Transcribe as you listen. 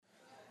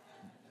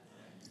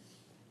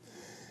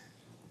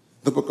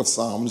The book of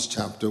Psalms,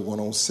 chapter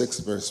 106,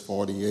 verse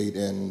 48,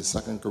 and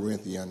 2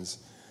 Corinthians,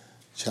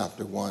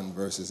 chapter 1,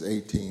 verses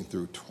 18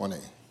 through 20.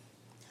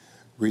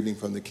 Reading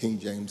from the King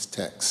James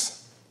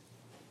text.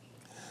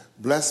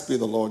 Blessed be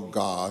the Lord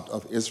God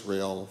of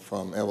Israel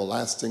from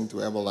everlasting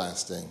to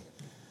everlasting.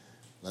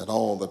 Let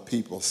all the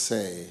people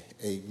say,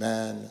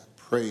 Amen,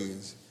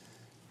 praise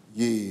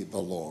ye the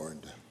Lord.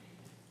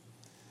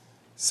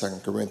 2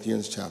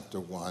 Corinthians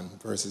chapter 1,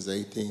 verses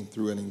 18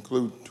 through and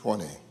include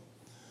 20.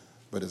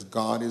 But as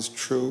God is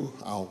true,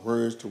 our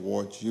words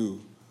towards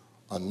you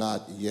are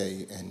not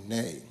yea and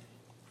nay.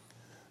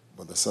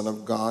 But the Son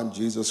of God,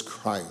 Jesus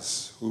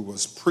Christ, who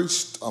was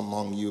preached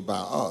among you by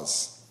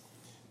us,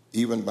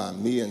 even by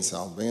me and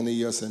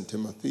Silvanus and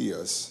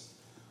Timotheus,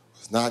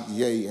 was not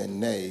yea and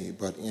nay,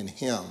 but in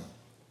him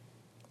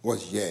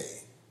was yea.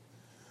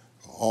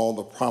 All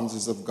the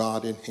promises of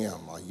God in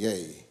him are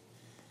yea,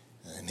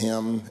 and in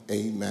him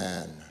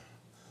amen,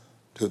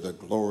 to the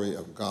glory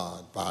of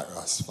God by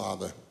us.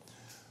 Father,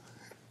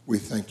 we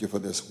thank you for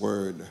this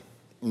word.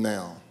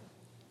 Now,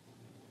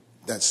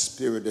 that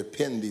spirit that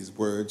penned these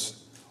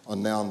words are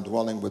now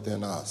dwelling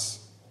within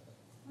us.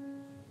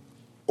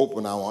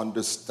 Open our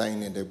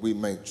understanding that we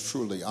may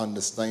truly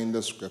understand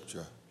the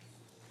scripture.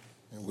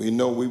 And we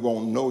know we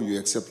won't know you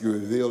except you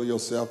reveal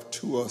yourself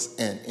to us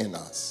and in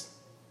us.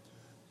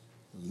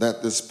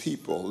 Let this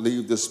people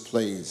leave this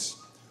place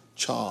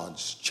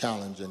charged,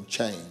 challenged, and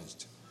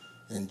changed.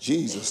 In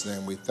Jesus'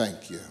 name we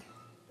thank you.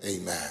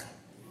 Amen.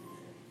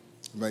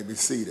 You may be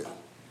seated.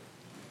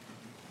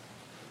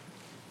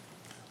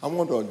 I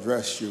want to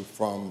address you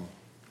from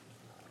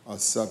a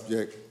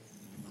subject.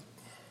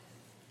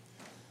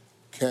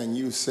 Can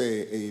you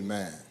say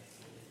amen?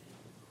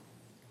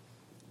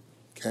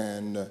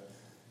 Can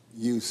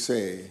you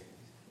say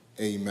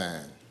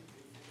amen?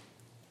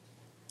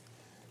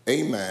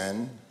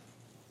 Amen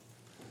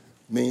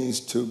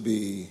means to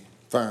be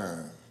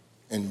firm,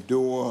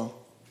 endure,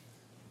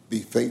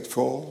 be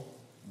faithful,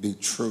 be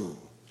true,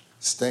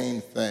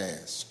 stand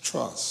fast,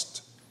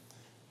 trust,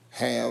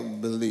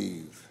 have,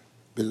 believe,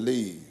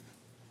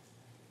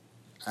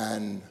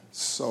 and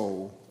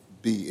so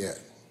be it.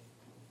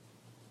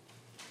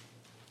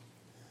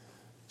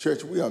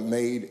 Church, we are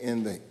made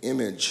in the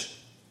image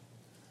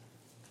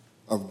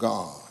of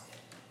God.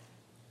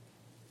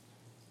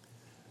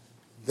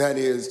 That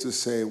is to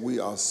say, we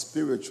are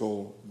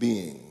spiritual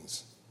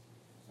beings.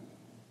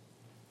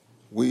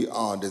 We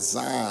are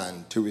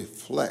designed to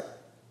reflect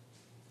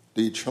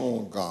the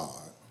eternal God.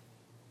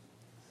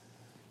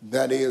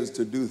 That is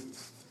to do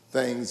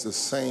things the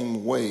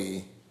same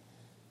way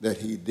that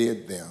he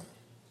did them.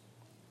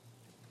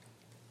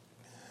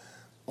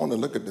 I want to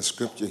look at the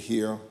scripture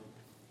here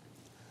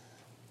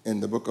in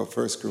the book of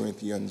 1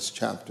 Corinthians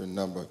chapter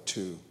number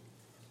 2.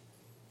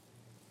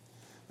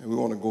 And we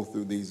want to go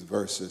through these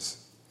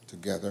verses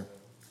together.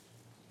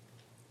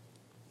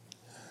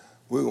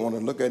 We want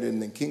to look at it in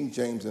the King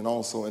James and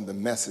also in the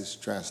Message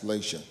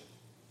translation.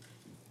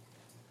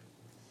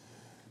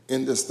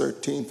 In this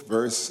 13th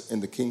verse in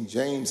the King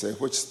James, says,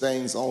 which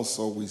things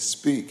also we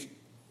speak,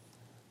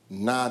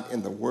 not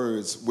in the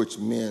words which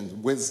men's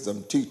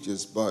wisdom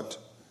teaches, but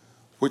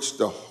which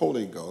the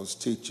Holy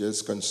Ghost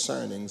teaches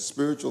concerning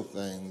spiritual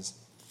things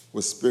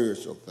with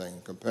spiritual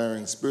things,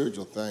 comparing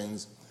spiritual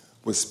things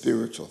with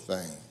spiritual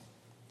things.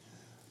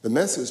 The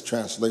Message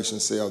translation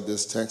says of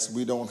this text,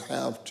 we don't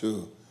have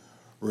to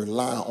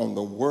rely on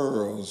the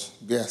world's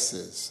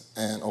guesses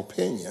and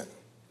opinion.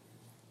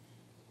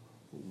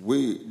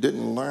 We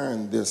didn't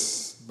learn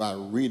this by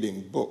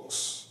reading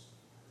books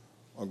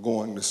or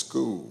going to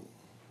school.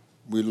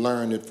 We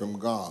learned it from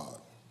God,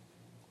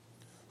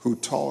 who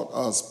taught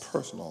us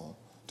personal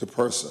to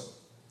person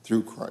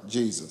through Christ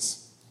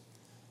Jesus,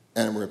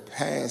 and were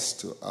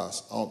passed to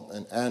us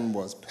and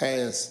was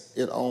passed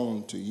it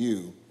on to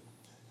you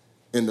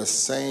in the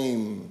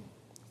same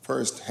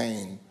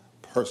first-hand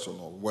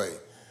personal way.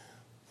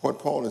 What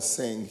Paul is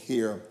saying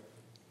here,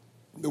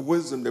 the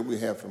wisdom that we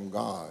have from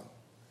God,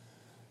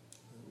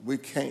 we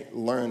can't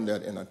learn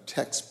that in a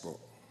textbook.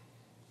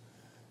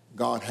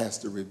 God has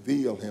to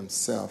reveal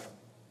himself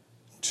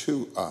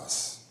to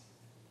us.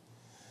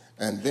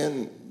 And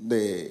then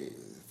the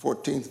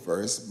 14th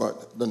verse,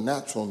 but the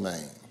natural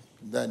man,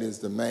 that is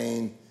the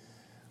man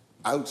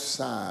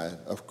outside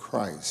of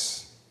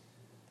Christ,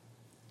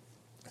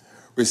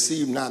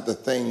 receive not the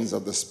things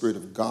of the Spirit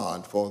of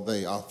God, for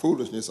they are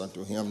foolishness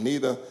unto him,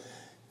 neither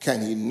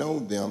can he know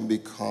them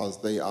because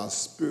they are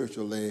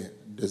spiritually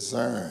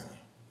discerned.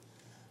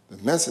 The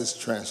Message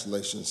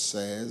translation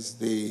says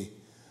the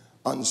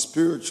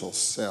unspiritual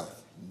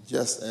self,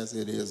 just as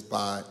it is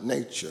by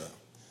nature,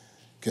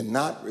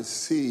 cannot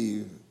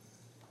receive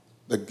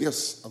the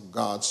gifts of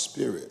God's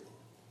Spirit.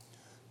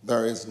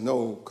 There is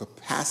no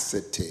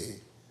capacity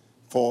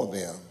for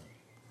them.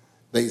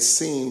 They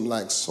seem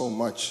like so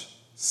much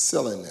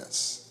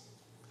silliness.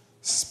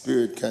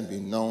 Spirit can be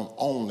known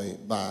only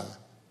by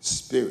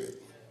spirit.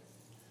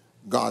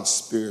 God's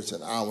spirit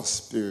and our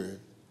spirit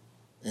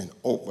in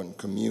open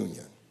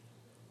communion.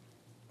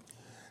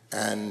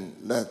 And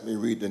let me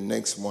read the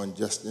next one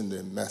just in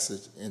the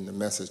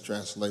message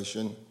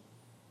translation.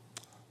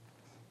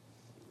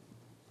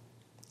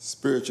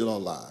 Spiritual or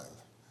alive.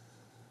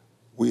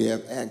 We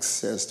have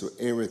access to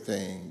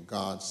everything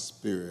God's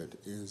Spirit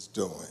is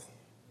doing.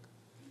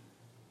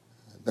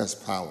 That's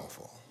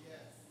powerful.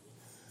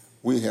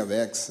 We have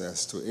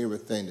access to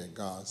everything that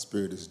God's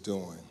Spirit is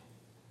doing.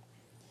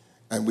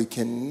 And we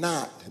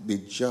cannot be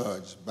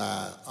judged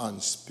by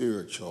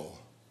unspiritual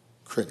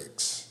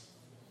critics.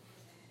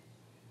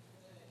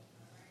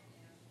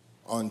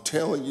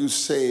 Until you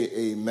say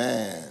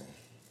amen,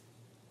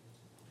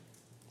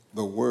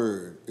 the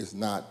word is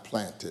not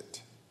planted.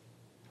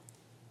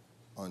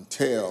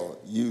 Until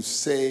you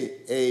say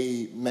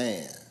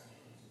amen,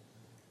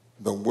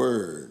 the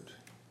word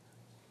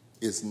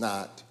is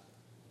not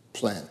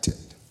planted.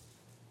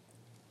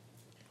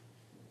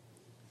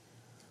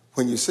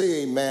 When you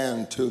say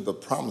amen to the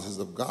promises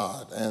of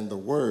God and the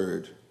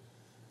word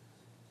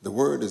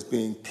is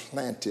being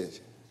planted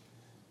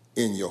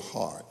in your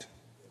heart.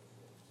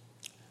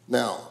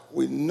 Now,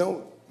 we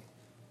note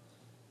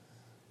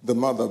the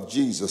mother of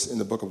Jesus in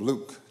the book of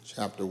Luke,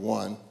 chapter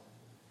 1.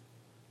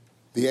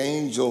 The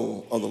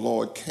angel of the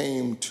Lord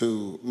came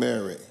to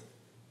Mary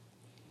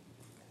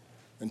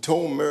and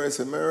told Mary,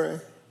 said, Mary,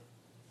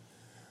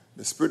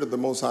 the Spirit of the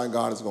Most High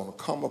God is going to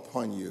come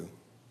upon you,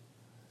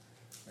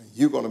 and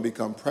you're going to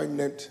become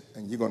pregnant,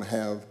 and you're going to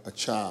have a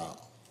child.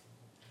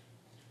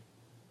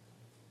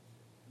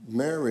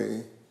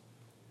 Mary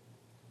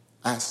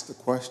asked the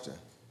question,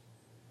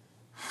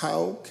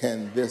 how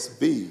can this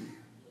be,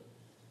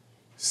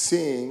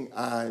 seeing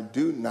I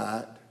do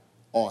not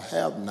or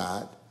have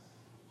not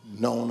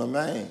known a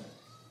man?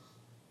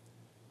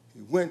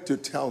 He went to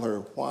tell her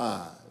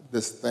why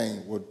this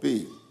thing would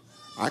be.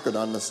 I could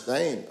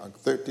understand a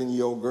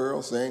 13-year-old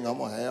girl saying, I'm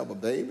going to have a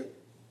baby.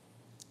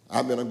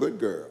 I've been a good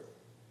girl.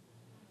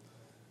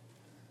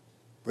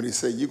 But he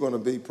said, you're going to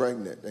be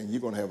pregnant and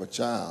you're going to have a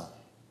child.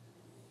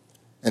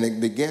 And he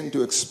began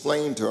to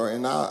explain to her,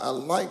 and I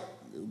like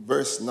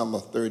verse number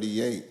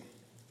 38.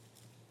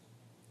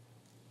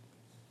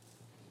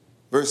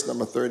 Verse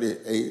number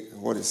 38,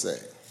 what did it say?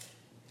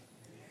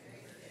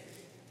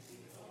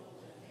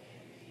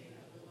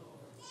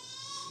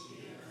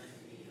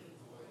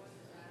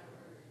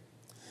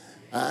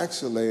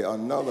 Actually,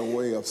 another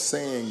way of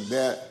saying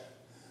that,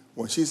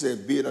 when she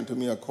said, be it unto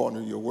me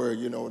according to your word,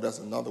 you know, that's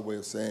another way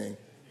of saying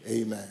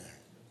amen.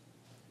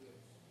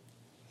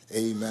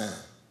 Amen.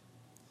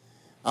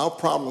 Our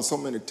problem so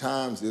many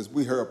times is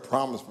we hear a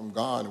promise from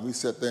God and we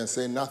sit there and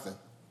say nothing.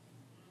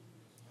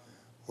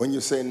 When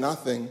you say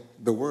nothing,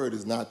 the word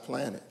is not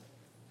planted.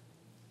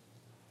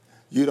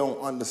 You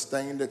don't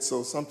understand it,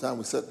 so sometimes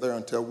we sit there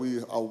until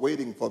we are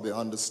waiting for the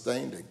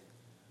understanding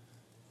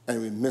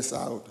and we miss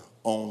out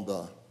on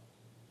the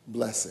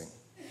blessing.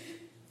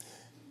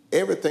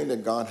 Everything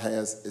that God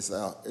has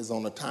is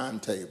on a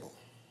timetable.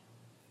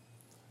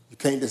 You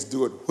can't just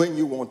do it when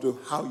you want to,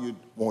 how you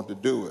want to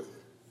do it.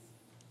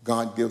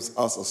 God gives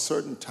us a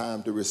certain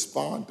time to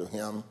respond to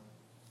him,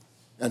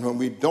 and when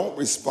we don't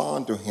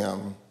respond to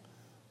him,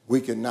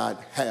 we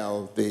cannot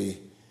have the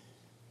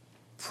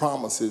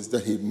promises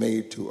that he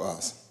made to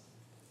us.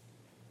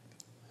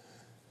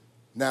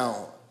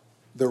 Now,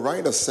 the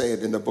writer said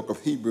in the book of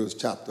Hebrews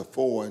chapter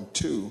 4 and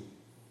 2,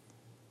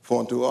 for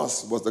unto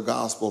us was the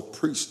gospel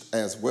preached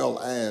as well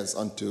as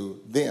unto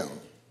them.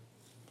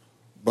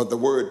 But the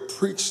word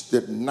preached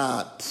did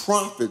not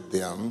profit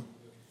them,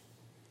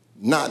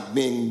 not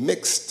being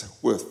mixed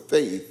with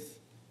faith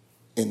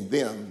in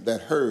them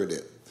that heard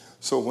it.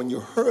 So when you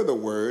heard the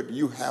word,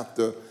 you have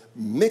to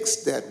mix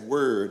that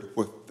word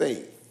with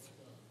faith.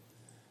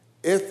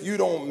 If you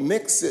don't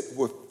mix it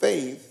with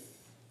faith,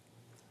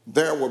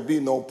 there will be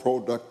no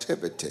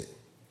productivity.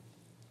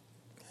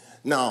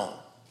 Now,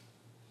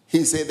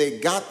 he said they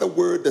got the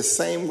word the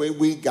same way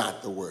we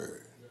got the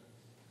word,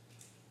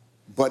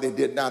 but it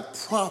did not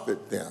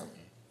profit them,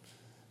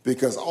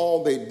 because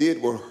all they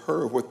did was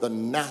hear with the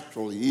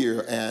natural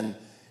ear, and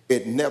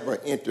it never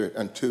entered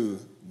into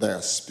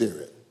their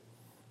spirit.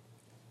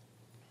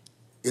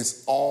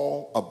 It's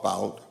all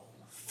about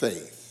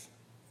faith.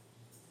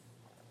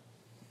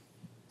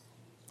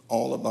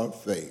 All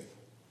about faith.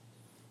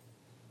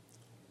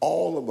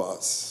 All of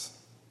us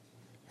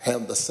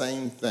have the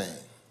same thing,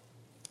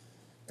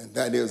 and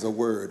that is a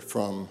word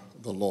from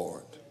the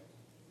Lord.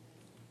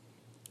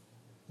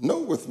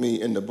 Note with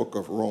me in the book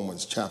of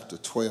Romans chapter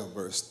 12,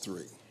 verse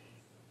 3.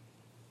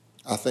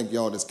 I think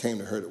y'all just came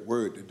to hear the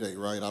word today,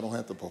 right? I don't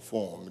have to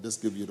perform. I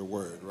just give you the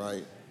word,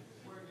 right?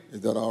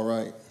 Is that all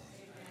right?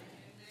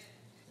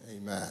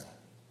 Amen.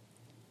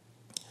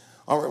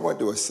 All right, what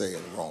do it say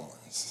in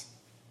Romans?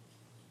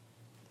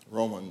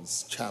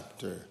 Romans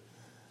chapter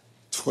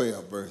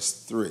 12,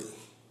 verse 3.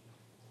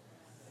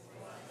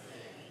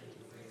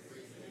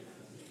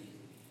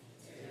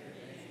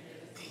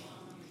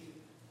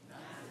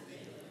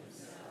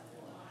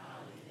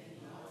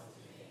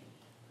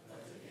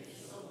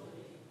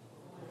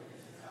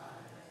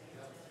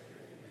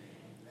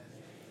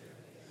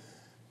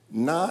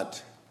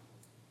 Not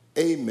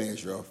a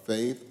measure of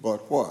faith,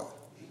 but what?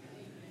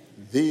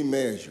 the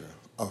measure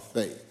of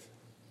faith.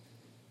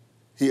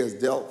 He has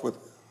dealt with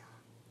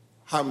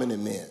how many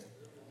men?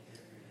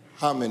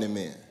 How many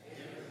men?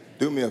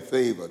 Do me a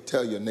favor,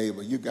 tell your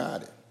neighbor, you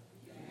got it.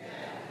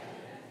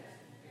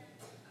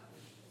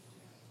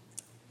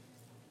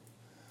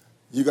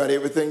 You got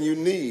everything you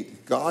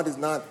need. God is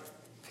not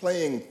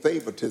playing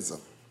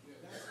favoritism.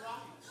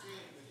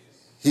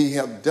 He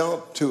have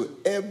dealt to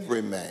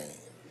every man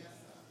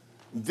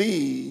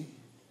the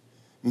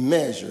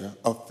measure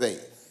of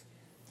faith.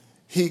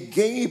 He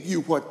gave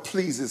you what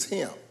pleases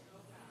him.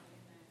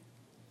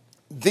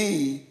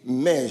 The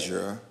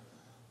measure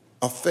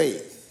of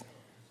faith.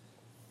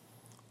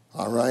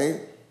 All right?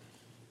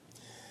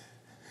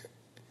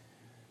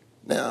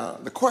 Now,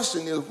 the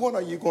question is, what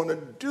are you going to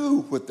do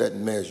with that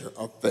measure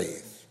of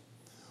faith?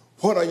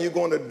 What are you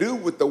going to do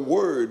with the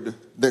word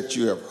that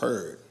you have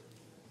heard?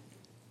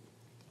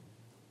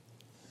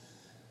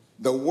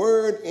 The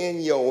word in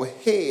your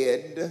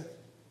head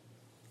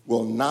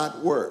will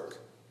not work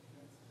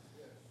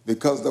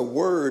because the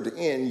word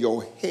in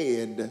your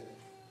head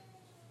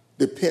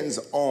depends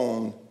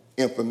on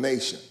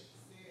information.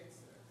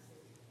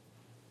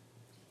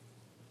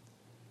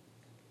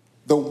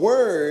 The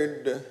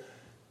word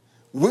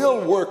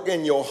will work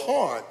in your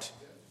heart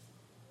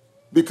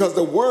because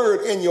the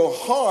word in your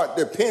heart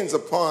depends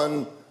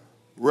upon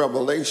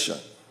revelation.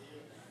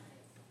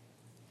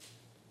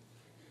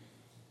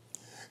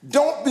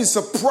 Don't be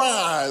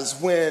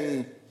surprised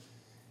when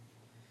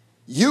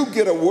you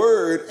get a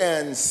word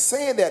and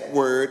say that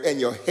word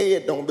and your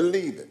head don't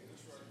believe it.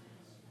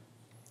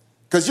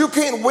 Because you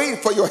can't wait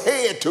for your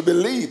head to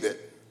believe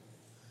it.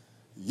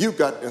 You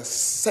got to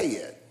say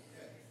it.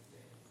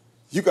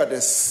 You got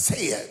to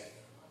say it.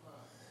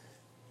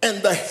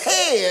 And the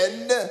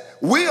head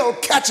will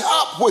catch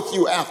up with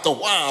you after a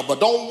while, but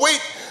don't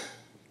wait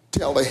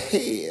till the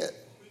head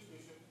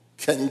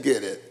can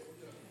get it.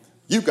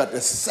 You got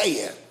to say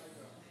it.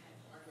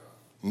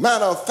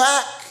 Matter of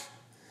fact,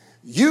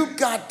 you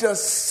got to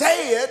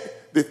say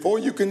it before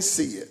you can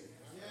see it.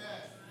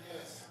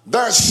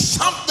 There's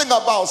something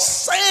about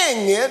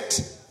saying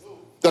it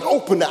that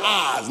opened the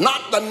eyes,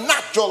 not the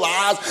natural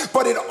eyes,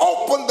 but it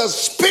opened the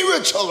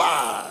spiritual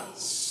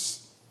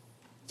eyes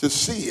to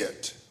see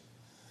it.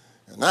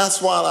 And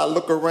that's why I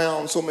look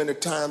around so many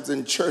times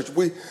in church.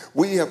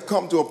 We have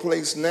come to a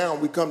place now,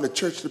 we come to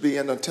church to be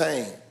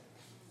entertained.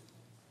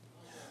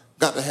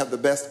 Got to have the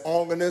best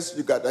organist.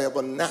 You got to have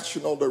a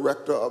national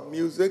director of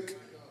music.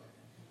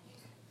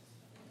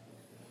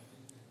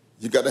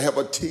 You got to have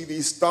a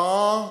TV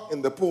star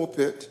in the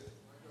pulpit.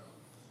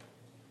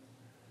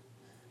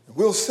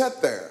 We'll sit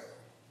there.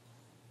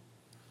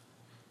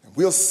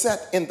 We'll sit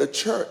in the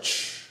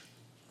church.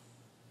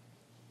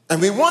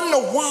 And we wonder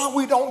why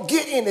we don't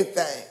get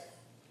anything.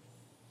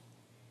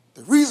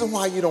 The reason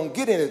why you don't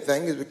get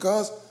anything is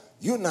because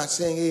you're not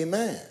saying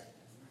amen.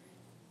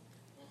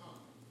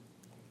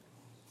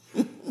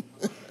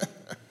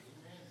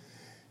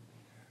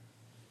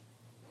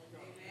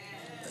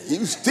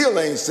 You still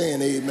ain't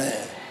saying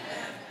amen.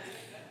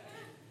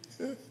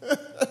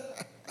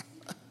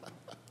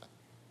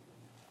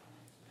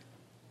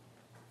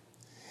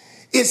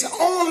 It's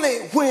only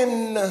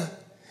when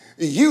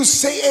you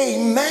say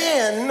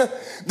amen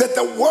that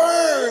the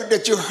word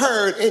that you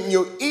heard in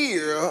your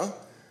ear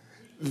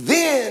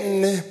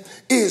then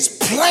is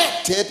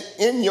planted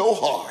in your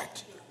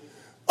heart.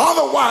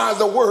 Otherwise,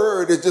 the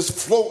word is just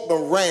floating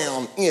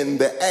around in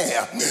the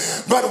air.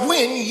 But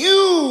when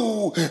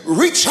you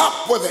reach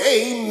up with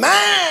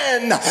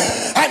amen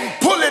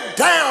and pull it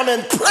down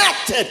and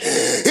plant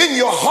it in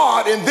your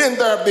heart, and then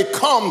there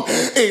become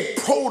a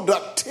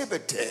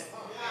productivity.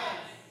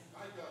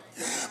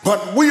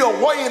 But we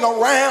are waiting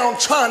around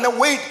trying to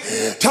wait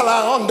till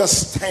I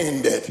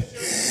understand it.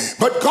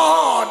 But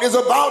God is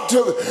about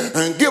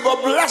to give a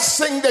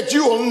blessing that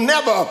you will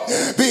never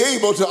be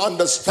able to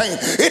understand.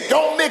 It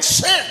don't make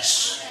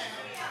sense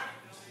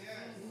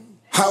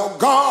how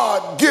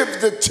God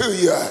gives it to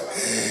you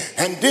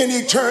and then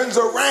he turns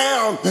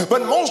around.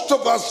 But most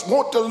of us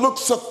want to look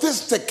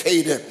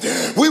sophisticated.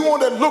 We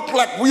want to look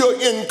like we are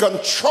in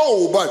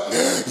control,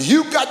 but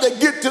you got to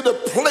get to the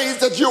place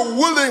that you're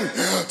willing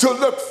to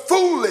look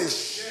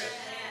foolish.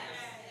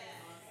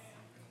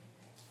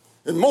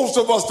 And most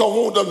of us don't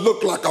want to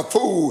look like a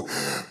fool.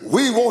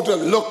 We want to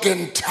look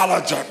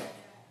intelligent.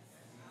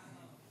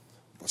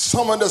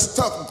 Some of the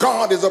stuff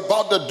God is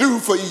about to do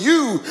for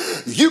you,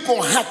 you're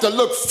going to have to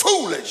look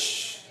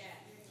foolish.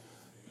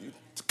 You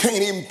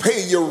can't even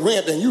pay your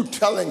rent and you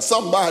telling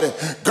somebody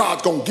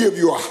God's going to give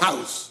you a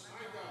house.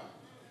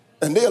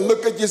 And they'll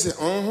look at you and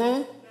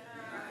say,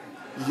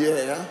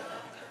 yeah.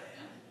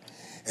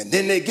 And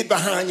then they get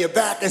behind your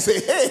back and say,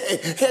 hey,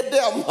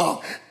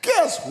 Delma,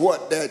 guess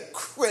what that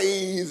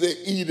crazy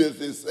Edith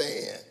is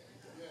saying?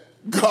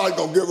 God's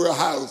going to give her a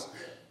house.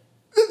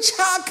 The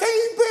child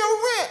can't even pay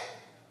a rent.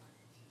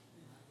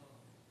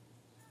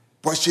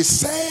 But she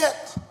said,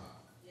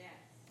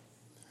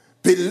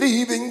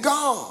 believing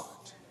God.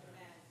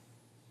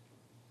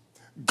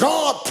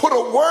 God put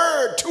a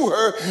word to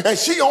her and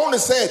she only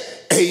said,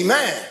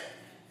 amen.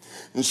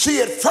 And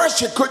at first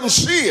she couldn't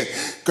see it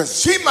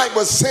because she might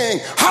was saying,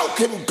 how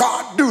can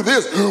God do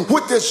this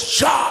with this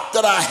job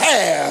that I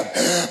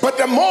have? But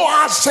the more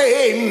I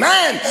say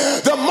amen,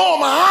 the more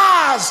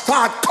my eyes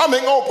start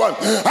coming open.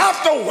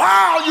 After a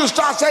while, you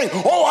start saying,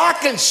 oh, I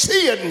can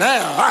see it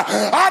now.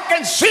 I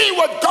can see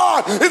what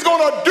God is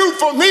going to do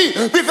for me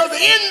because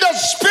in the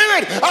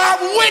spirit,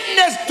 I've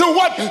witnessed to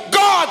what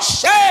God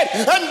said,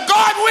 and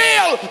God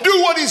will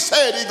do what he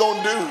said he's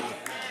going to do.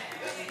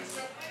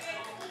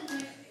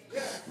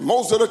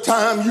 Most of the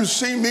time you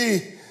see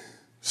me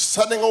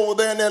sitting over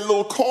there in that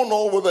little corner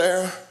over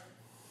there.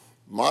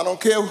 I don't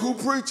care who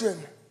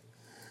preaching.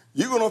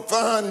 You're going to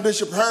find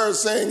Bishop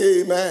Harris saying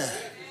amen.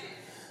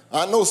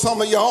 I know some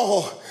of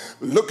y'all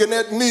looking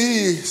at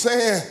me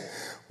saying,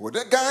 well,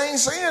 that guy ain't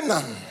saying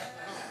nothing.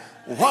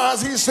 Why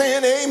is he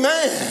saying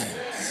amen?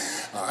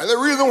 The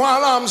reason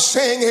why I'm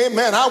saying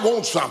amen, I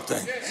want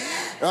something.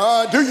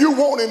 Do you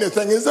want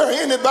anything? Is there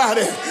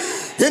anybody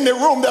in the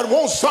room that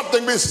wants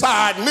something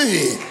beside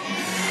me?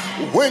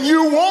 When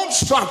you want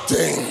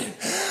something,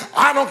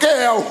 I don't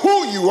care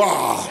who you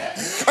are.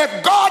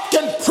 If God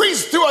can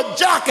preach to a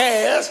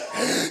jackass,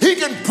 he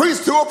can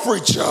preach to a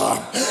preacher.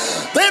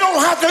 They don't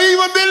have to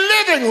even be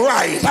living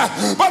right,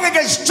 but they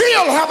can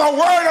still have a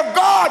word of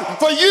God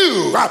for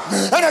you.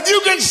 And if you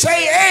can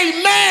say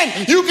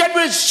amen, you can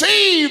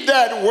receive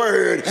that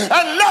word.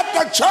 And let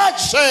the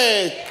church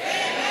say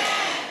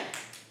amen.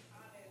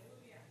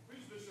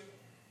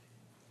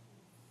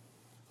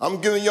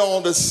 I'm giving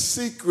y'all the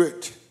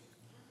secret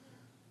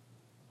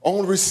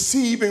on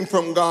receiving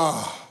from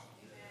God,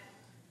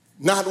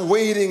 not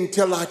waiting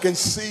till I can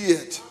see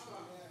it.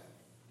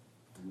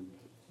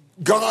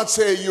 God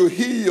said you're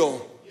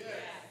healed.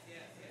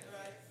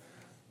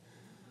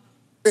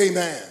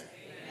 Amen.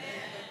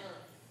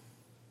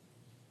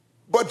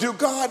 But do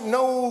God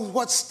know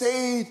what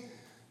state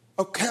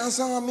of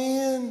cancer I'm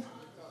in?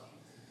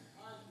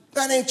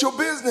 That ain't your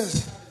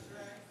business.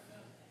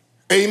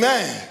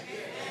 Amen.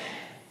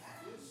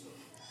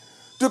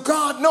 Do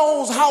God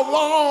knows how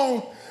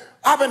long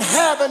I've been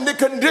having the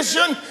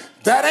condition?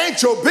 That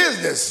ain't your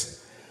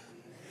business.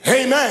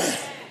 Amen.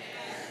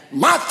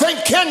 My thing,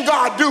 can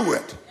God do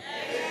it?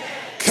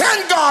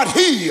 Can God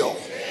heal?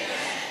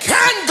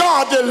 Can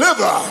God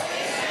deliver?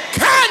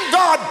 Can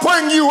God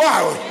bring you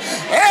out?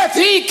 If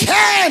he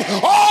can,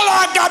 all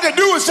I got to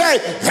do is say,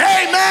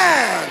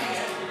 amen.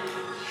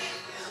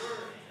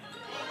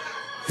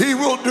 He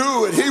will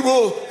do it. He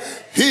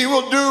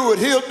will do it.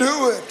 He'll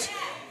do it.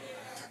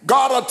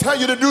 God will tell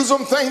you to do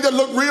some things that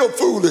look real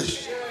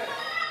foolish.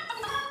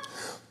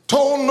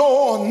 Told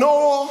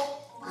Noah,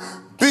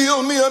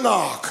 build me an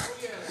ark.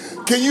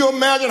 Can you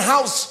imagine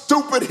how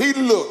stupid he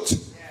looked?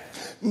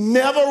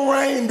 Never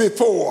rained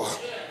before.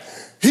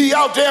 He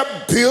out there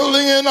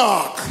building an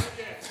ark.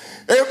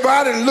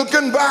 Everybody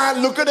looking by,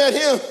 looking at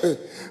him.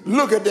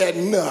 Look at that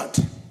nut.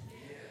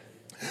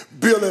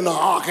 Building an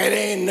ark. It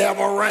ain't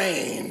never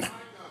rained.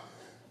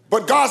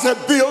 But God said,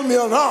 build me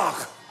an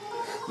ark.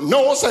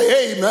 Noah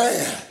say,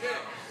 amen.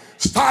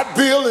 Start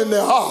building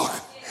the ark.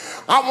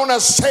 I want to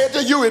say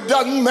to you, it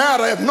doesn't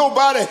matter if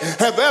nobody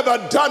have ever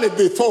done it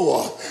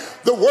before.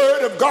 The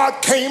word of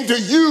God came to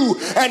you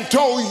and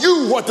told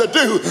you what to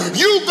do.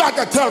 You got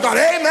to tell God,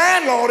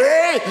 amen, Lord,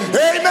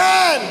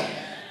 amen.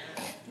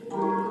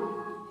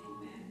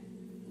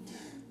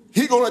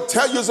 He's going to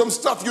tell you some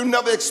stuff you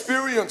never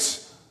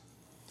experienced.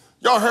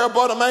 Y'all heard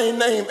about a man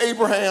named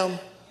Abraham?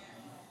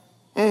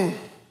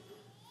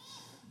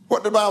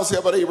 What did the Bible say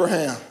about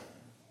Abraham?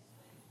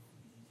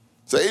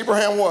 Say,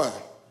 Abraham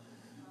what?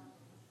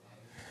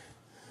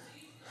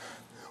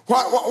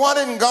 Why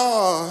didn't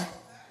God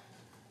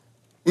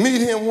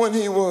meet him when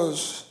he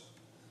was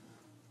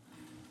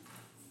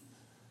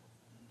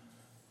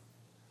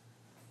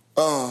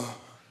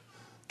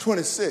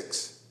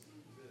 26?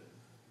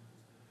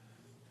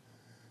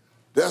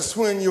 That's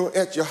when you're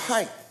at your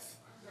height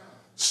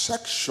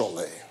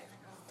sexually.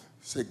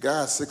 Say,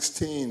 God,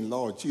 16,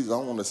 Lord Jesus, I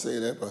don't want to say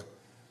that, but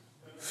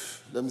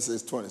let me say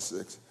it's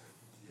 26.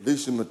 At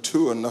least you're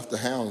mature enough to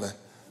handle that.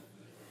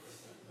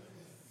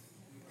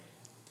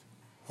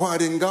 Why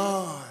didn't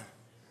God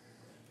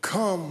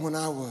come when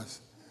I was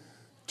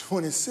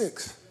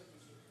 26?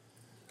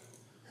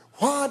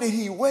 Why did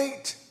he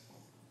wait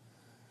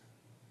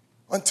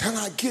until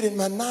I get in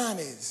my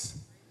 90s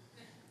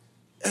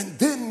and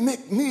then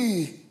make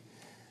me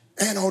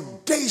an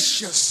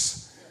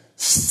audacious,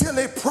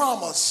 silly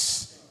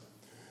promise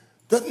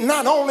that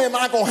not only am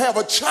I going to have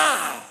a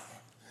child,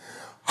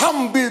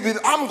 I'm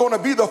going to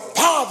be the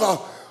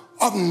father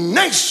of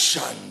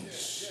nations.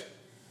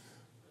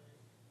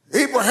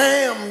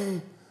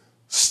 Abraham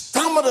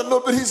stumbled a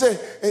little bit. He said,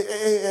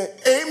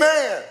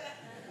 amen.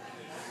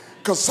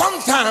 Because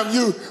sometimes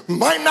you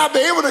might not be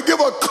able to give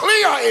a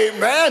clear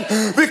amen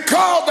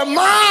because the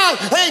mind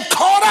ain't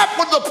caught up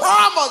with the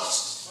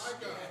promise.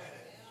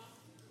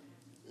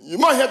 You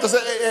might have to say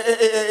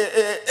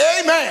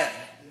amen.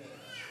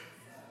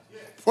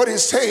 But he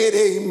said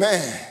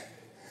amen.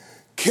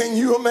 Can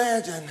you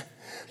imagine?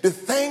 The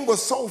thing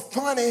was so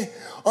funny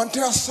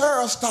until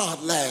Sarah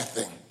started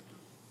laughing.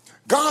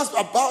 God's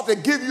about to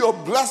give you a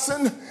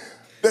blessing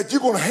that you're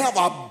going to have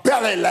a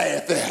belly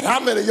laugh at. How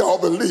many of y'all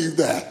believe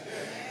that?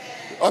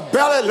 A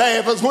belly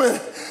laugh is when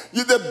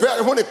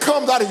it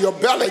comes out of your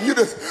belly and you're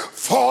just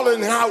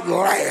falling out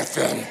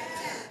laughing.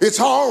 It's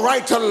all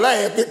right to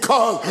laugh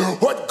because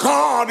what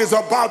God is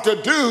about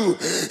to do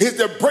is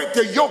to break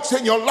the yokes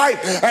in your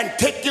life and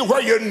take you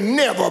where you've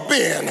never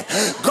been.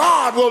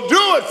 God will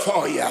do it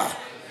for you.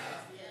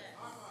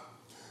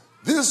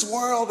 This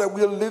world that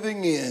we're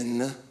living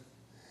in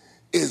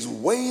is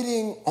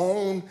waiting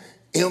on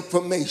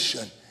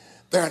information.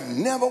 There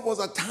never was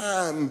a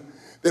time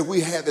that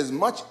we had as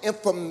much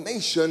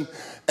information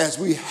as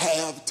we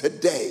have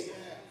today.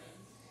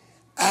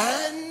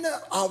 And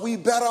are we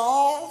better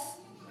off?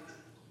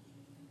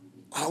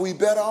 Are we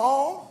better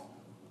off?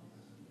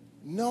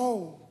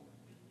 No.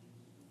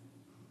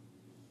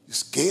 You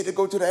scared to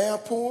go to the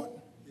airport?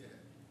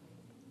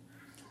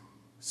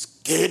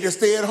 Scared to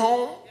stay at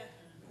home?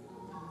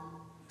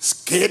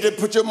 Scared to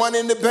put your money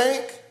in the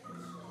bank?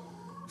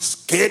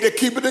 Scared to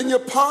keep it in your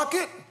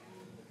pocket?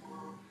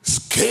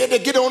 Scared to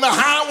get on the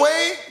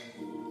highway?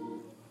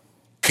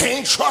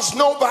 Can't trust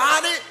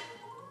nobody?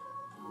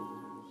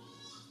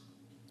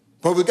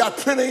 But we got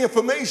plenty of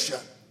information.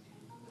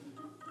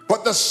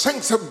 But the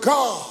saints of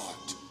God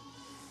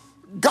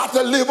got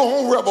to live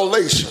on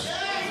revelation.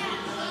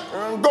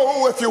 And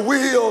go, if you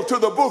will, to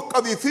the book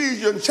of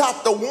Ephesians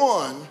chapter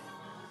 1.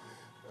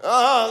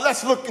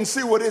 Let's look and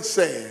see what it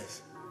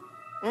says.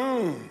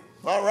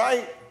 All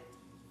right.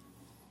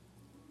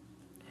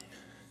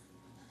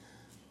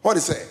 What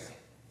it say?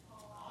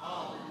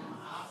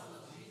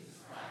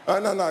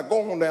 No,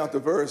 go on down to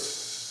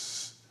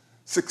verse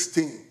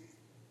 16.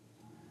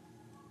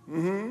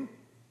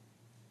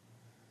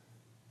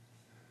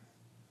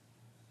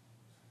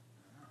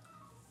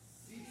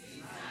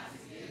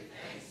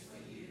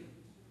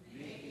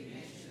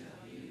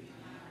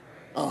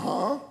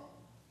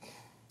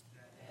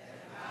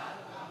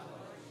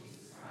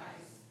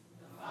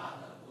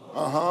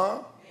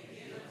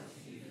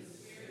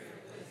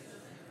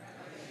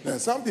 Now,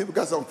 some people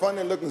got some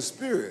funny looking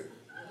spirit,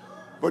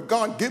 but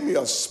God give me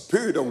a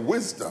spirit of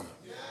wisdom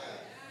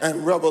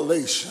and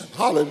revelation.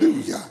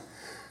 Hallelujah.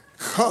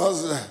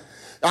 Because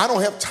I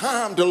don't have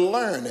time to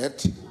learn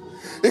it.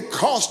 It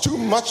costs too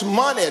much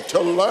money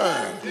to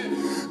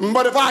learn.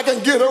 But if I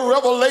can get a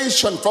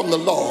revelation from the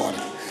Lord,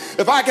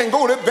 if I can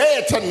go to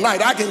bed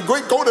tonight, I can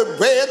go to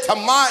bed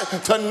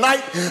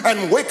tonight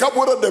and wake up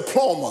with a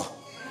diploma.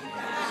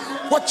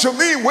 What you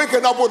mean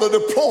waking up with a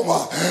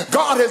diploma?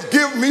 God has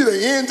given me the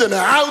ins and the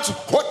outs,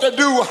 what to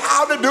do,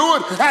 how to do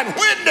it, and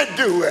when to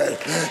do it.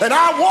 And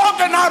I'm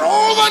walking out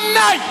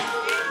overnight.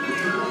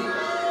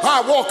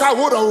 I walk out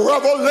with a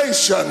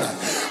revelation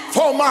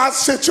for my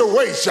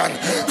situation.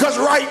 Because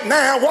right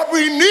now what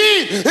we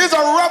need is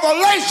a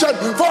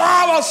revelation for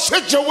our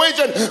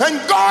situation. And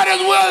God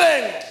is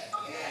willing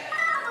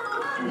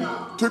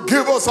to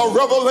give us a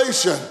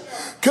revelation.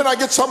 Can I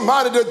get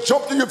somebody to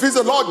jump to your feet and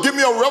say, Lord, give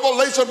me a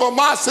revelation for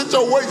my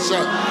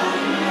situation?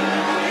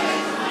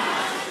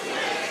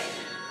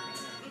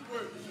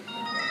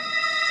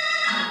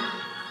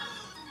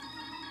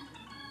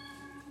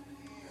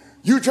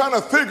 You trying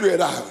to figure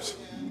it out.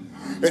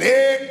 And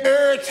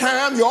every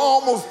time you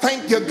almost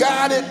think you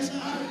got it,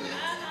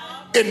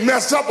 it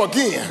mess up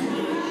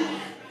again.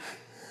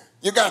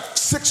 You got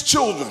 6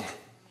 children.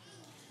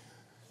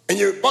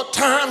 And by the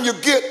time you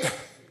get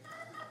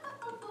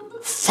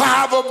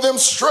 5 of them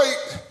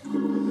straight,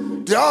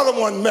 the other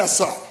one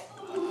mess up.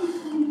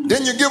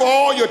 Then you give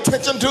all your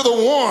attention to the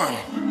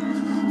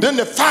one. Then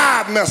the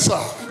 5 mess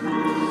up.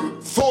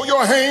 Throw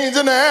your hands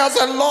in the air and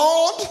say,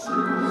 Lord,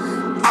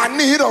 I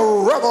need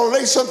a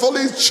revelation for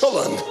these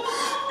children.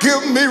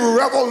 Give me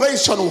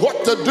revelation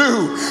what to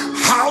do,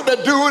 how to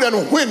do it,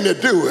 and when to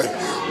do it.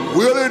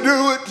 Will he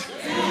do it?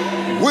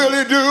 Will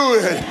he do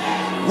it?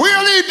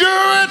 Will he do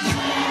it?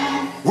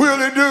 Will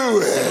he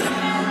do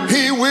it?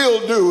 He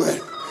will do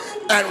it.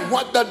 And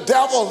what the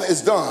devil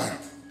has done,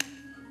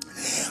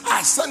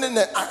 I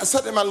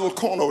sit in my little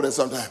corner over there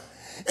sometimes,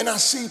 and I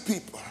see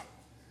people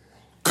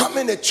come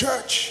into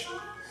church,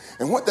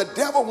 and what the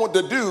devil wants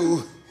to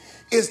do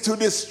is to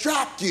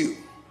distract you.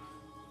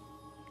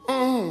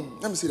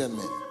 Let me see that a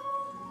minute.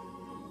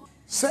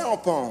 Cell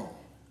phone.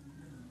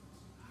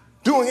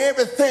 Doing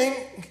everything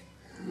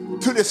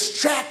to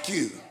distract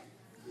you.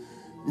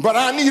 But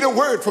I need a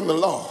word from the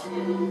Lord.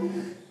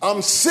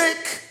 I'm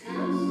sick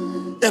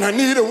and I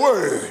need a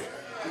word.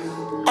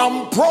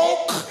 I'm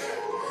broke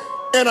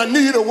and I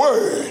need a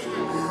word.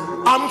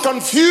 I'm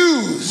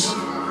confused.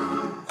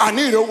 I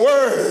need a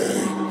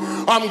word.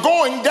 I'm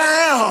going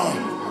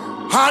down.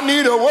 I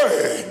need a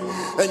word.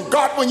 And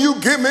God, when you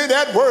give me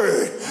that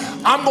word,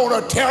 I'm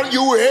going to tell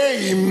you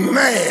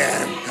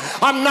amen.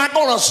 I'm not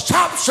going to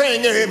stop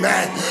saying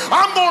amen.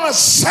 I'm going to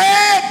say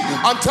it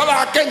until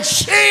I can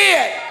see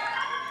it.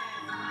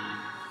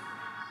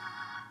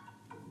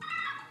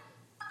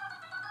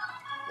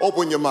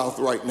 Open your mouth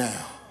right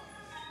now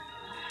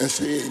and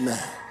say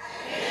amen.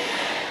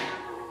 Amen.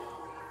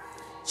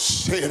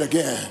 Say it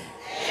again.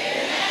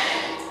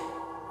 Amen.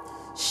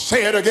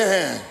 Say it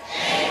again.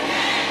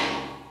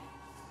 Amen.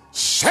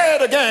 Say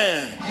it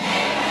again.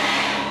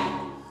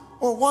 Amen.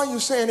 Well, why are you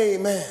saying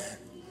amen?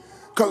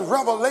 Because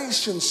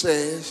Revelation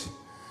says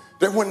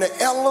that when the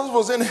elders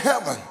was in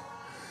heaven,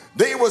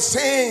 they were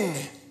saying,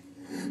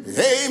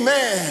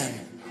 amen,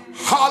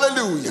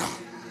 hallelujah,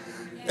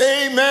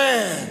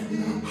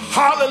 amen,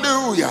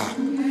 hallelujah,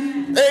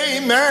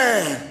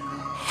 amen,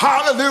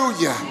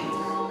 hallelujah.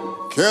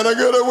 Can I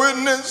get a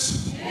witness?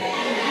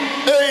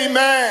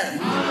 Amen,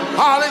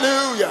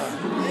 hallelujah,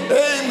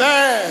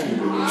 amen,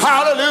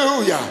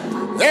 hallelujah,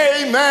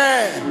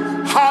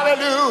 amen,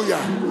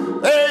 hallelujah,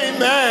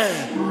 amen,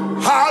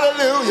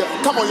 hallelujah.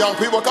 Come on, young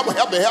people, come on,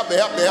 help me.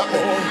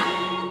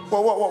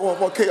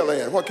 What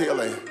Kayla at? What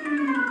Kayla at?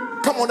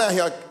 Come on down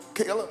here,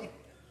 Kayla.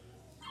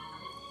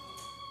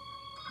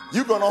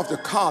 You going off to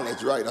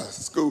college, right?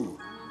 School.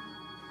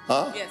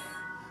 Huh? Yes.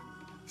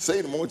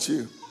 Satan wants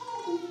you.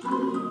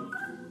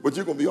 But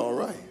you're going to be all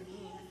right.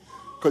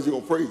 Because you're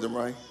going to praise him,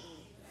 right?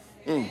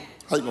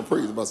 How you going to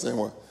praise him? By saying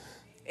what?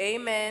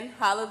 Amen.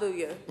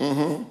 Hallelujah.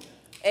 Mm-hmm.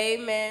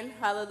 Amen.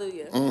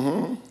 Hallelujah.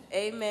 Mm-hmm.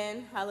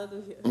 Amen.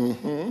 Hallelujah.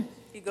 Mm-hmm.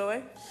 Keep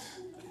going.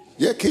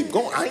 Yeah, keep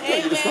going. I ain't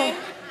telling you to stop.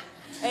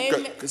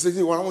 Amen. Because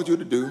see what I want you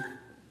to do?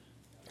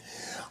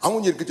 I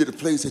want you to get to the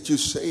place that you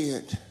say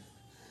it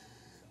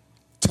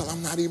till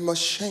I'm not even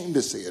ashamed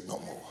to say it no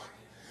more.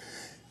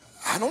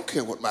 I don't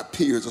care what my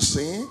peers are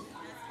saying.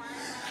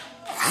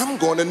 I'm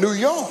going to New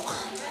York.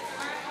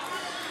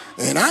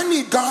 And I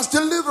need God's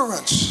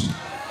deliverance.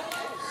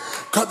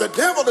 Because the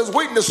devil is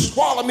waiting to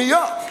swallow me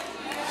up.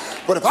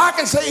 But if I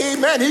can say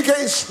amen, he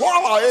can't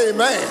swallow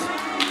amen.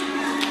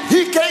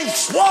 He can't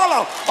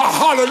swallow a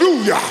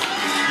hallelujah.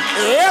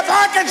 If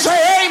I can say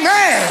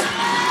amen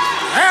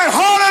and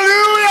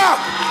hallelujah,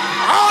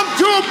 I'm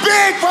too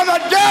big for the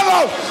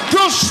devil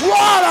to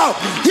swallow.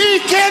 He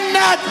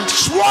cannot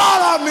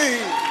swallow me.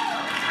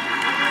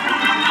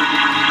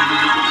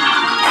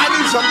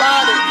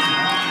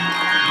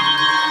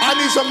 I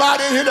need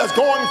somebody in here that's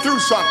going through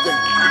something.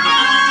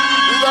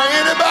 Is there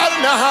anybody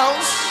in the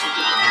house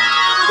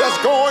that's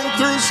going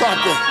through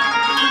something?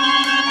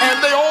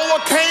 And they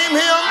overcame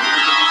him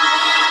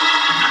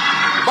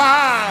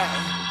by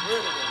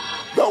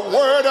the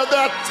word of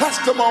their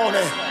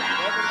testimony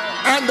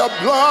and the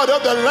blood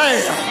of the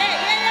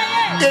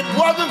Lamb. It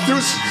wasn't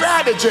through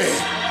strategy,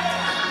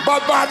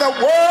 but by the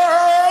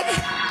word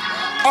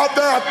of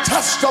their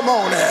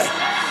testimony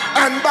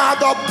and by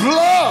the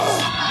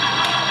blood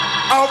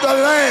of the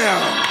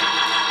Lamb.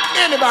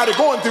 Anybody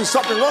going through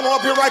something, run on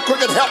up here right quick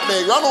and help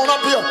me. Run on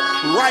up here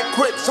right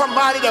quick.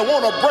 Somebody that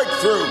want a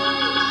breakthrough.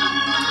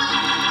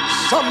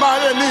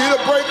 Somebody that need a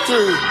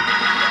breakthrough.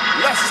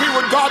 Let's see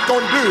what God's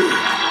going to do.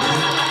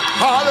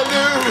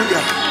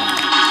 Hallelujah.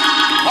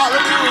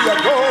 Hallelujah.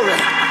 Glory.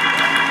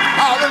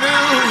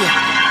 Hallelujah.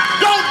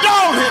 Don't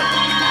doubt him.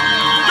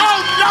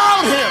 Don't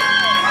doubt him.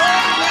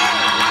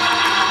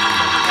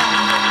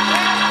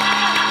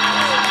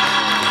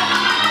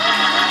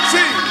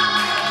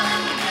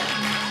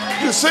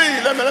 You see,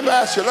 let me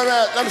ask you,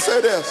 let me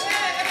say this.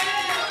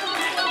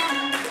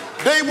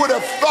 They would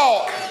have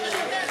thought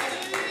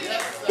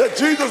that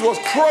Jesus was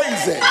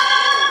crazy.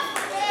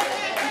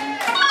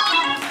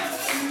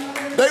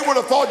 They would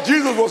have thought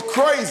Jesus was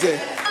crazy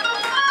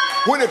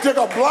when they took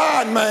a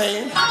blind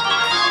man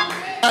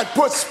and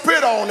put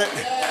spit on it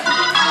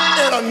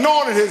and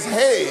anointed his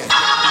head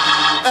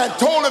and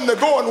told him to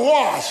go and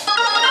wash.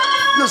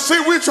 You see,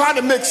 we're trying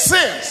to make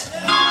sense,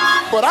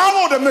 but I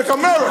want to make a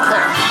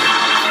miracle.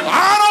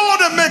 I don't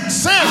want to make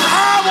sense.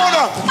 I want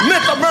to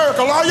make a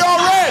miracle. Are y'all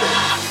ready?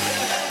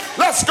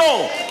 Let's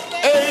go.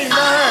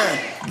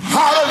 Amen.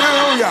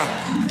 Hallelujah.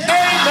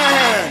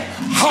 Amen.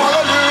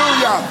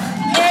 Hallelujah.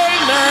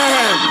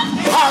 Amen.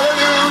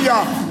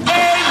 Hallelujah.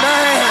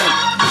 Amen.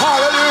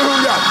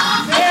 Hallelujah.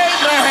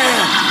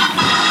 Amen.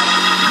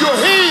 You're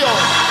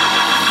healed.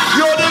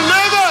 You're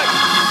delivered.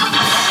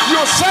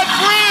 You're set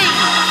free.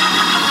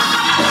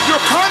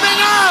 You're coming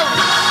out.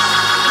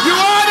 You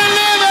are delivered.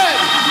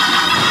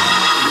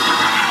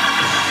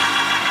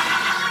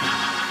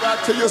 Right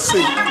to your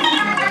seat.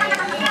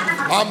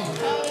 I'm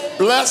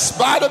blessed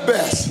by the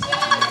best.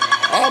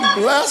 I'm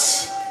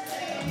blessed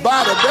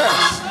by the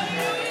best.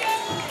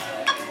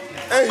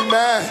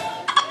 Amen.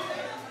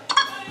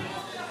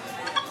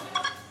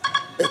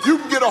 If you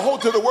can get a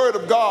hold to the word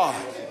of God,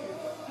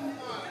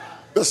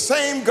 the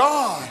same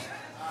God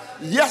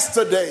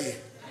yesterday,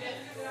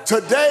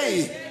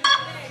 today,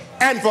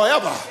 and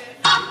forever.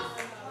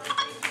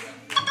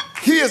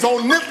 He is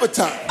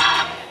omnipotent,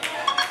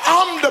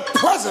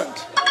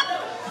 omnipresent,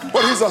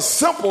 but he's a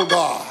simple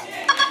God.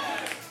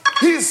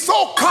 He's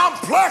so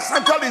complex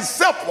until he's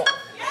simple.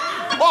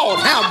 Lord,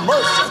 have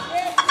mercy.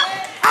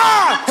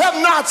 I have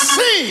not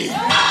seen,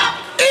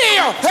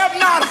 ear have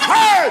not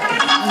heard,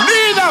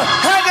 neither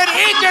has it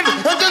entered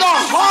into the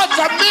hearts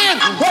of men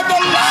what the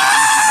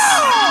Lord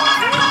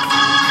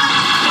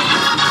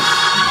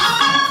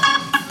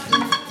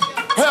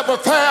have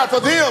prepared for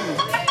them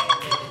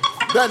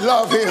that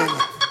love him.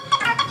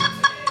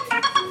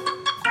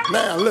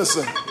 Now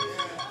listen,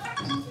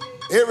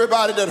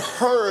 Everybody that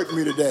heard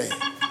me today,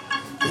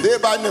 if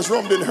everybody in this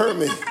room didn't hear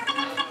me,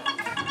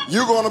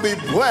 you're going to be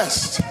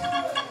blessed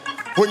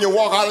when you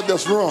walk out of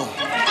this room.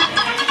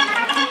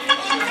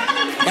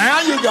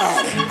 Now you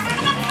got it.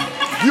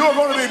 You're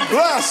going to be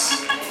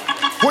blessed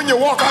when you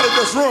walk out of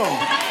this room.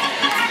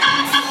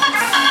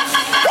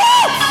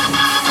 Woo!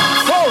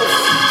 Glory.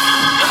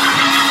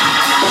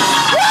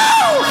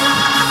 Woo!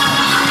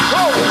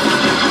 Glory. Woo!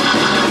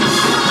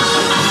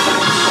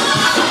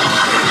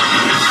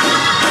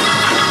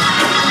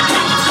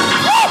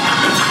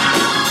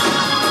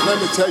 Let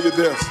me tell you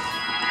this.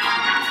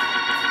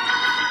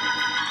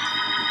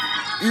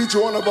 Each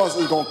one of us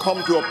is going to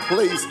come to a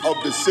place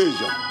of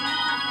decision.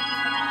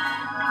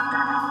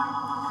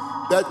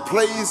 That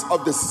place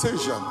of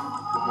decision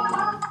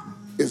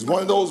is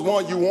one of those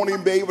ones you won't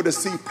even be able to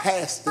see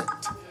past it.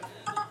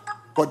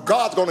 But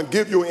God's going to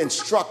give you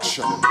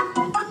instruction.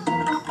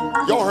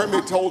 Y'all heard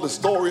me told the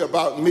story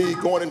about me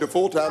going into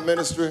full-time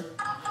ministry.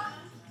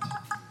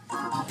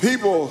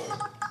 People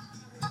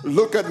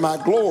look at my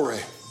glory,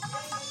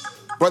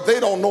 but they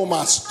don't know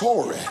my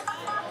story.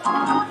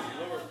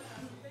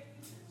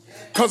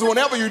 Because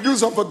whenever you do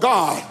something for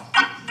God,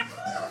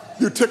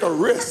 you take a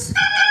risk.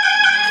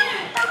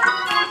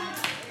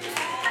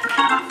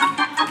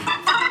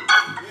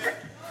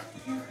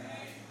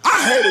 I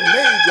had it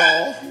made,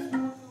 y'all.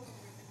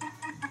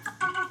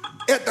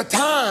 At the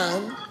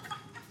time,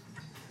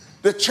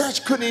 the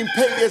church couldn't even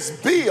pay its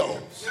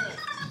bills.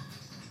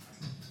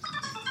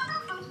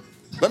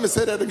 Let me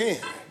say that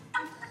again.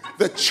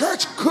 The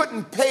church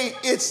couldn't pay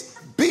its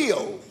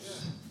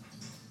bills.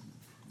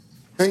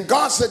 And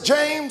God said,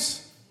 James,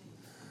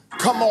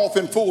 come off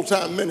in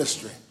full-time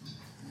ministry.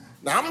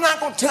 Now, I'm not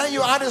going to tell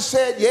you I just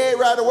said yeah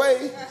right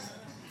away.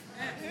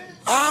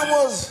 I don't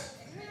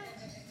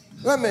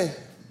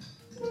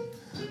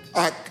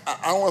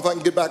know if I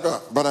can get back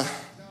up, but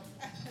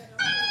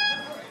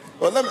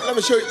let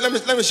me show you.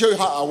 Let me show you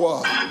how I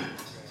was.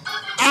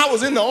 I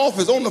was in the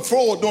office on the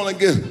floor doing a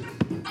gift.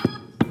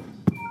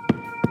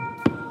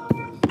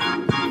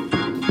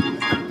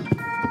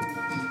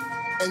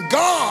 And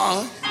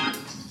God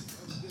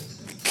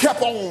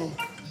kept on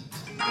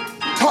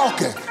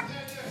talking.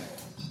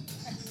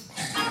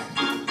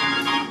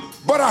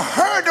 But I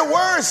heard the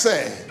word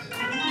say,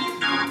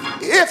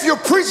 if you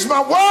preach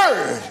my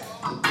word,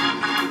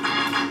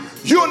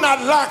 you're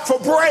not lack for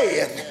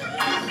bread.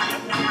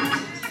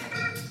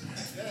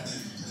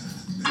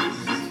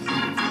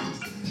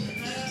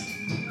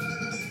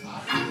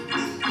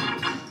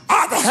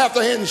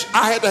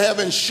 I had to have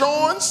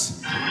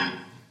insurance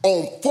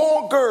on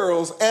 4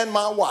 girls and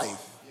my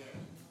wife.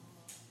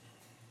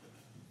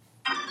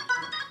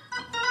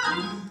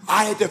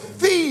 I had to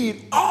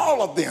feed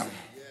all of them.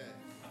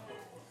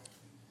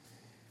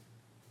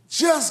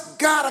 Just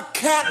got a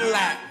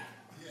Cadillac.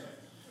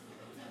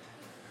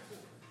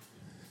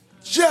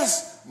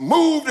 Just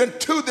moved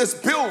into this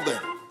building.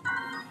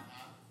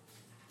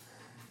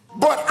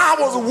 But I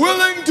was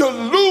willing to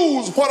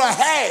lose what I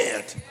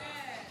had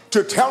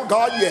to tell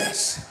God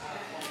yes.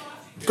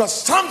 Because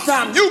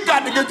sometimes you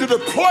got to get to the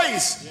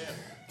place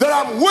that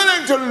I'm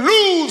willing to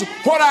lose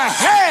what I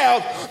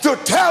have to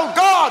tell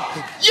God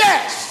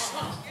yes.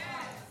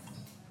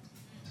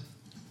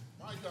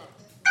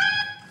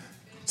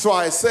 So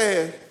I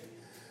said,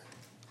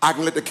 I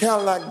can let the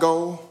Cadillac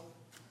go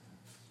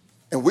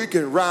and we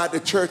can ride to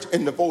church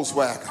in the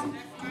Volkswagen.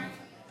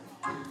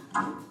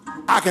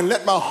 I can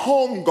let my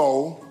home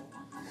go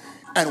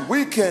and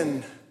we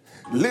can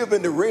live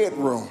in the red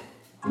room.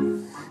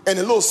 And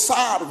the little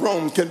side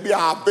room can be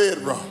our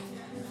bedroom.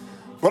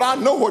 But I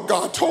know what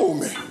God told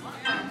me.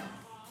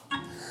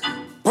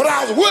 But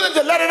I was willing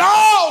to let it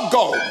all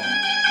go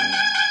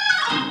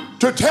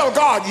to tell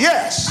God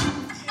yes.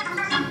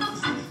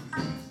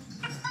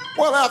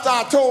 Well, after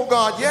I told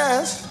God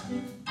yes,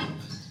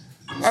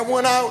 I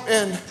went out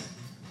and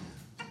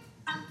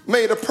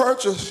made a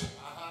purchase.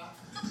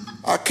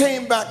 I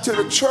came back to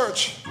the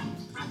church.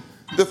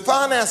 The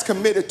finance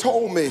committee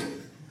told me,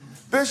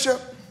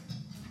 Bishop,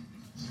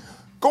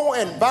 go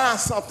and buy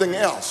something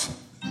else.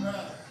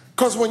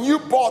 Because when you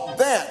bought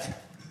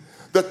that,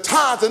 the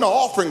tithes and the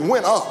offering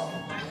went up.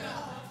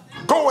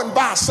 Go and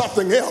buy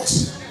something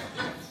else.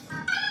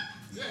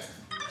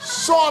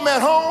 So I'm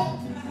at home,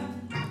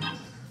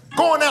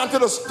 going down to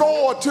the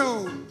store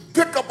to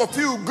pick up a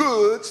few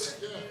goods.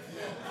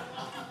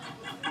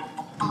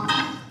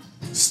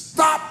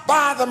 Stop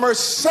by the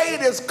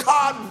Mercedes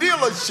car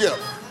dealership.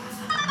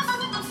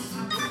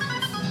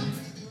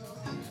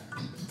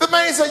 The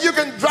man said, you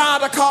can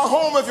drive the car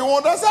home if you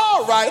want. That's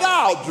all right,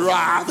 I'll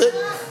drive it.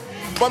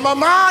 But my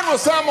mind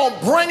was saying, I'm going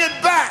to bring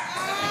it back.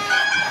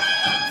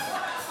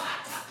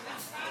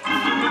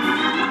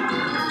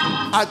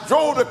 I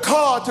drove the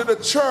car to the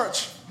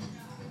church.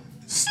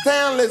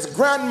 Stanley's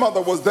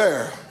grandmother was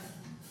there.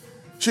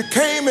 She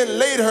came and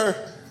laid her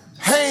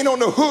hand on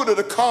the hood of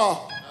the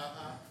car.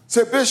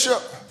 Said,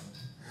 Bishop,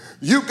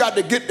 you got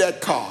to get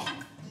that car.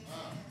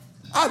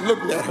 I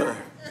looked at her.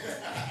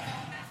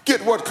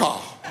 Get what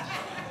car?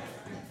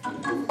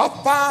 A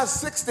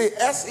 560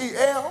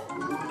 SEL?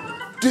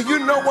 Do you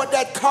know what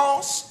that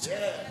cost?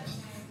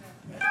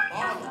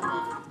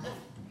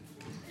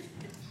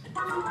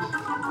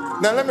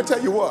 Now let me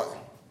tell you what.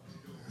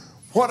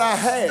 What I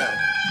have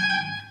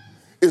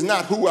is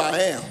not who I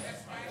am.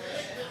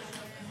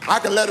 I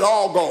can let it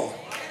all go,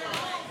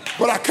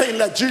 but I can't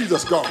let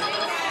Jesus go.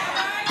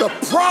 The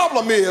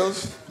problem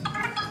is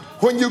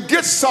when you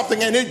get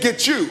something and it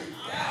gets you.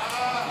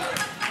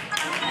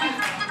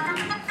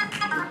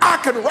 I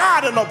can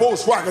ride in a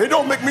Volkswagen. It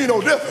don't make me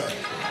no difference.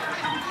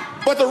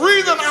 But the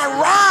reason I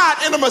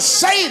ride in a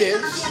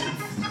Mercedes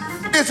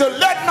is to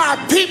let my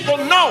people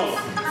know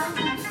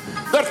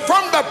that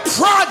from the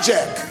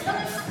project,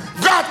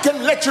 God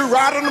can let you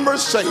ride in a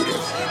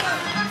Mercedes.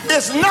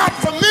 It's not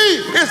for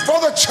me, it's for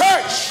the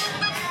church.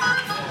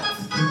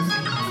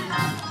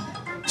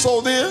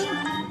 So then,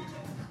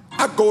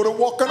 I go to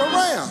walking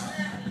around.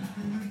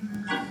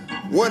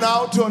 Went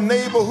out to a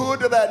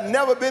neighborhood that I'd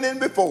never been in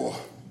before.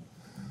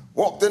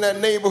 Walked in that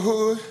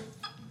neighborhood,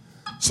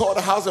 saw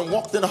the house and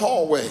walked in the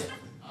hallway.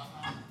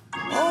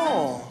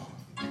 Oh,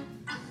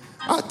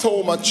 I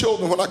told my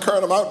children when I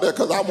carried them out there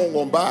because I wasn't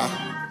going to buy.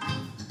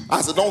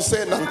 I said, don't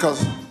say nothing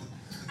because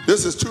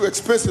this is too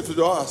expensive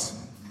to us.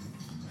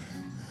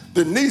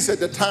 The niece at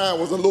the time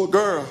was a little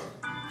girl.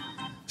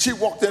 She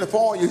walked in the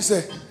foyer and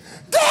said,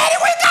 Daddy,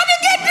 we got to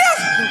get this.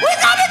 We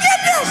got to get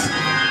this.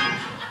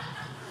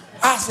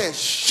 I said,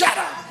 shut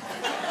up.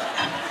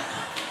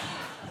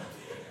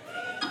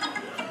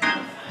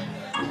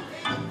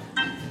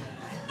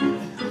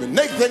 The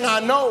next thing I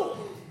know,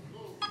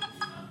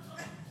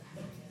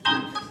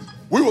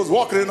 we was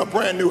walking in a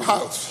brand new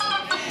house.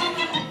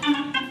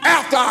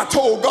 After I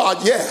told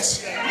God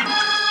yes.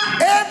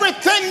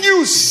 Everything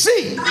you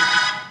see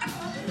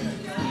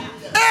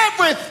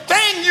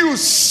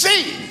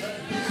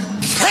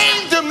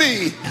came to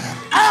me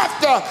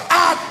after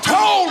I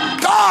told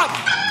God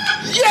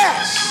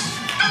yes.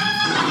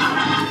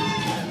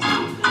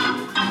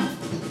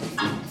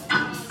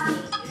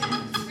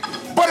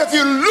 But if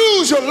you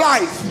lose your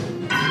life,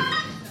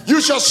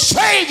 you shall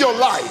save your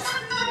life.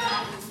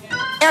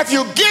 If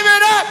you give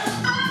it up,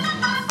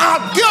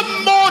 I'll give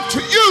more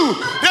to you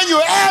than you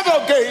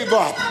ever gave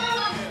up.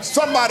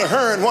 Somebody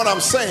heard what I'm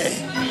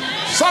saying.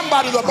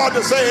 Somebody's about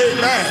to say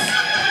amen.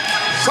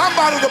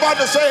 Somebody's about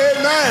to say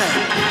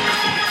amen.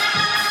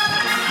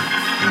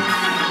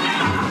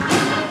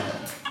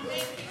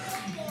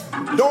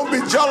 Don't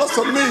be jealous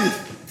of me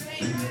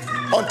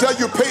until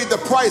you paid the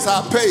price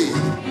I paid.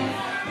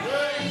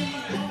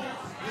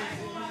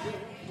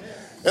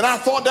 And I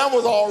thought that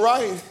was all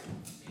right.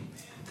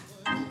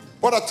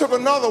 But I took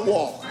another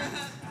walk.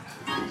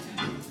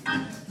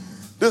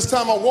 This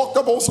time I walked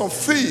up on some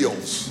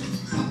fields,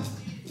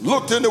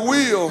 looked in the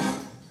wheel,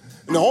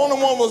 and the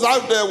only one was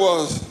out there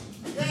was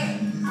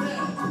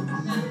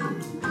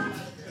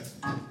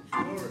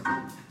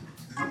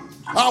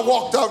I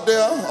walked out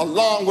there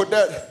along with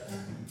that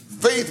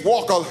faith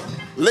walker,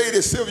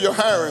 Lady Sylvia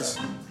Harris,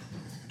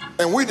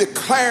 and we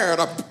declared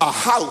a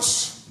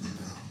house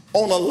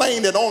on a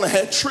lane that only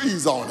had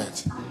trees on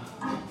it.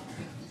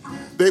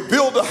 They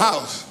built a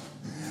house.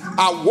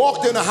 I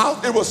walked in the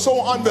house. It was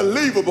so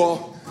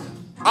unbelievable.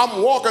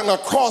 I'm walking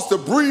across the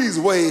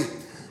breezeway,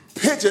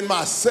 pinching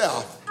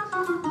myself.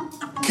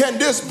 Can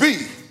this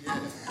be?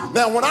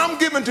 Now, when I'm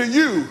giving to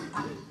you,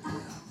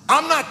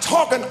 I'm not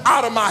talking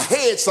out of my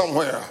head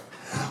somewhere.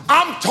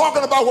 I'm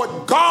talking about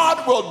what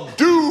God will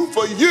do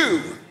for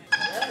you.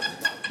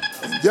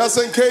 Just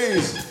in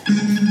case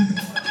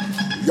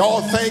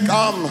y'all think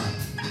I'm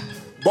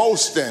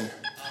boasting,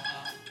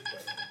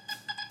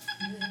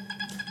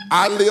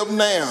 I live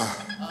now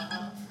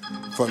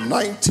from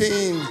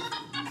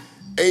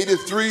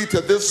 1983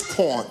 to this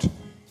point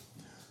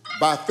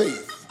by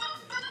faith.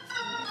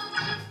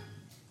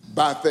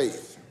 By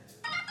faith.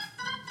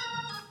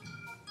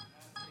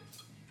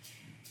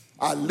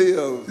 I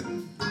live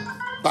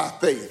by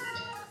faith.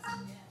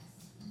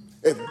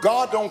 If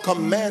God don't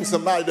command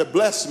somebody to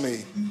bless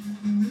me,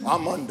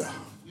 I'm under.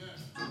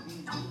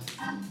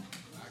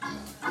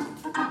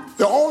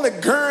 The only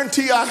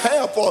guarantee I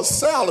have for a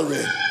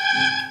salary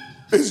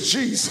is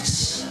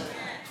Jesus.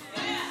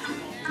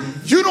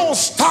 You don't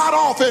start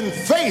off in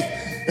faith.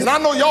 And I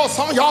know y'all,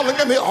 some of y'all look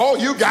at me, oh,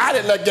 you got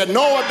it. Like,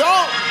 no, I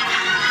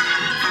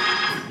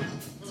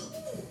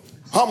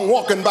don't. I'm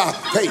walking by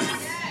faith.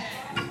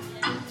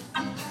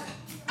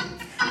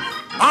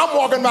 I'm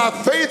walking by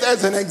faith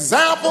as an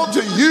example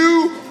to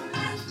you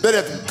that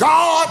if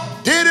God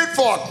did it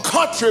for a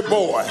country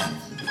boy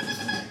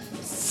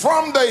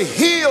from the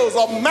hills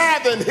of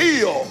Maven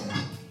Hill,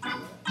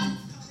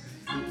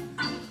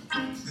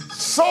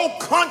 so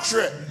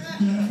country,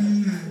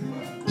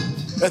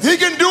 if he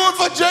can do it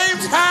for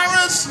James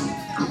Harris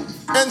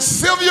and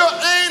Sylvia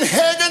Ann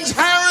Higgins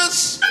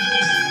Harris,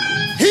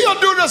 he'll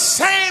do the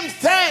same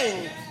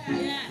thing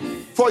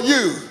for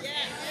you.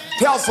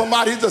 Tell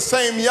somebody he's the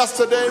same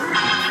yesterday,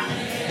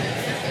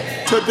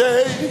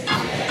 today,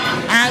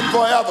 and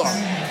forever.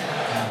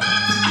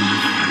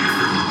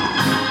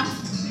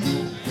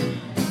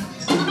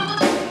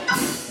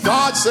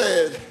 God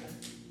said,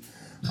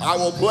 I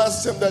will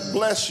bless him that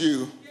bless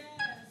you,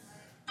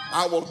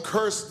 I will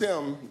curse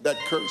them that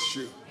curse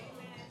you.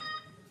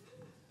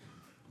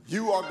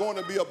 You are going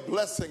to be a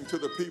blessing to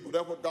the people.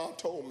 That's what God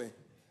told me.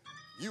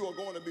 You are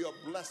going to be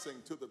a blessing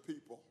to the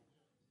people.